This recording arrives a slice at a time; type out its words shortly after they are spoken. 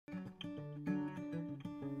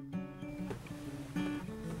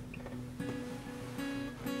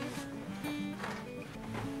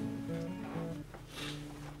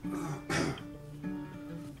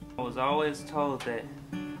always told that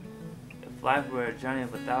if life were a journey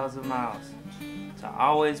of 1,000 miles, to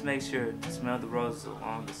always make sure to smell the roses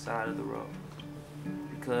along the side of the road.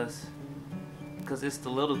 Because it's the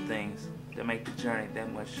little things that make the journey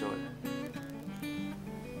that much shorter.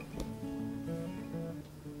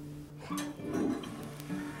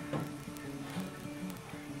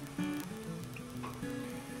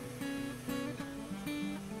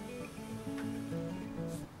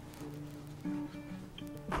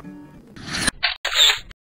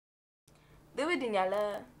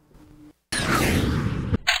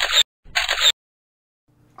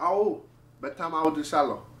 Oh, bedtime out the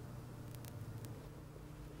shallow.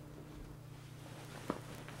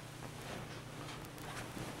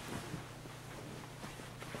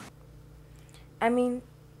 I mean,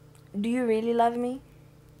 do you really love me?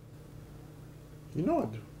 You know I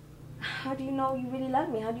do. How do you know you really love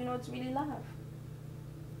me? How do you know it's really love?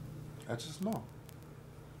 I just know.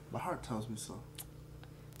 My heart tells me so.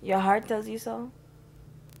 Your heart tells you so?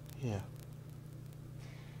 Yeah.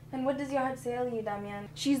 And what does your heart say to you, Damian?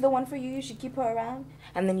 She's the one for you, you should keep her around.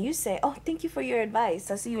 And then you say, oh, thank you for your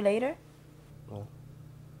advice. I'll see you later. Well,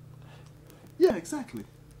 yeah, exactly.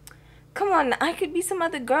 Come on, I could be some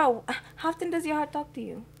other girl. How often does your heart talk to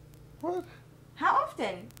you? What? How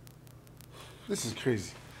often? This is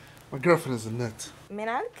crazy. My girlfriend is a nut.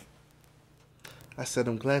 Monique? I said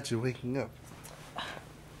I'm glad you're waking up.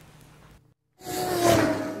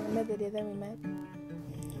 Remember the day that we met?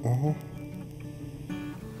 Uh-huh.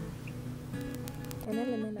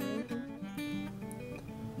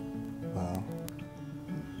 Well,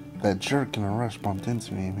 that jerk in a rush bumped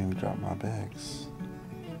into me and made me drop my bags.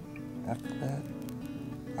 After that,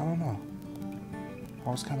 I don't know. I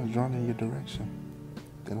was kind of drawn in your direction.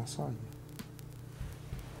 Then I saw you.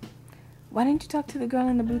 Why didn't you talk to the girl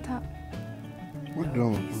in the blue top? What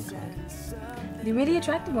girl in the blue top? The really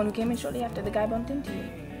attractive one who came in shortly after the guy bumped into you.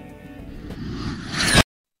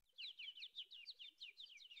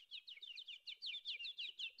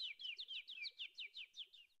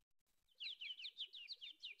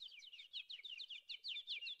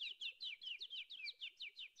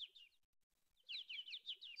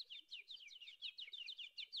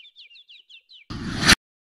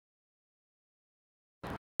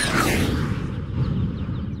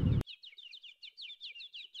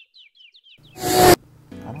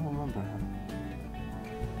 I don't remember her.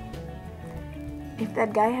 If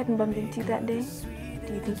that guy hadn't bumped into you that day,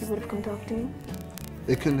 do you think he would have come talk to me?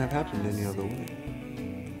 It couldn't have happened any other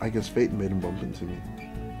way. I guess fate made him bump into me,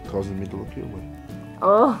 causing me to look your way.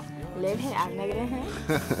 Oh, let him act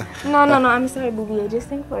negative. No, I'm sorry, boo-boo. Just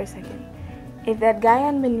think for a second. If that guy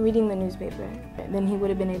hadn't been reading the newspaper, then he would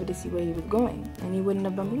have been able to see where he was going, and he wouldn't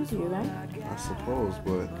have bumped into you, right? I suppose,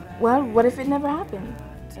 but... Well, what if it never happened?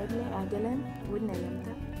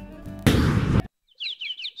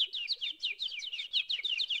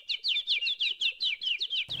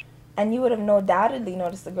 And you would have no doubtedly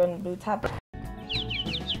noticed the girl in the blue top.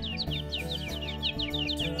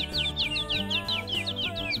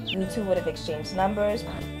 You two would have exchanged numbers,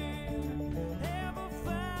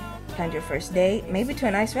 planned your first date, maybe to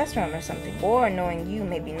a nice restaurant or something. Or, knowing you,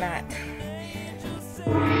 maybe not.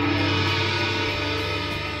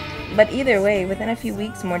 But either way, within a few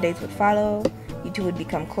weeks, more dates would follow. You two would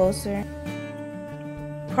become closer.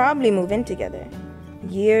 Probably move in together.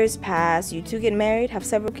 Years pass, you two get married, have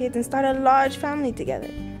several kids, and start a large family together.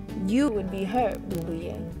 You would be her,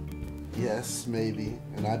 boo-boo. Yes, maybe.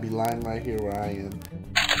 And I'd be lying right here where I am.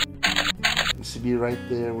 And she'd be right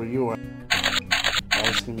there where you are,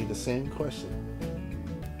 asking me the same question.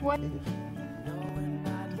 What?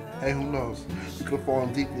 Hey, who knows? You could have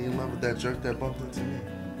fallen deeply in love with that jerk that bumped into me.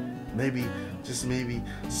 Maybe, just maybe,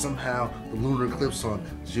 somehow the lunar eclipse on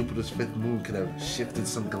Jupiter's fifth moon could have shifted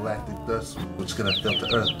some galactic dust, which could have felt the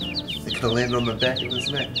Earth. It could have landed on the back of his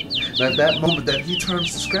neck. And at that moment that he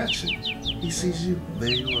turns to scratch it, he sees you.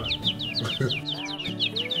 There you are.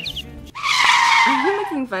 Are you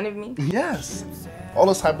making fun of me? Yes. All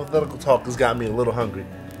this hypothetical talk has got me a little hungry.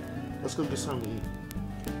 Let's go get something to eat.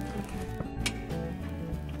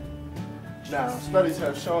 Now, studies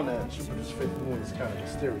have shown that Jupiter's fifth moon is kind of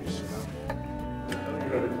mysterious, you know? You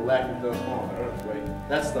heard the galactic dust on the earthquake.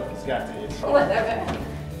 That stuff has got to hit. Whatever.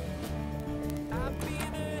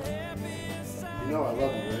 You know I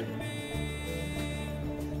love you,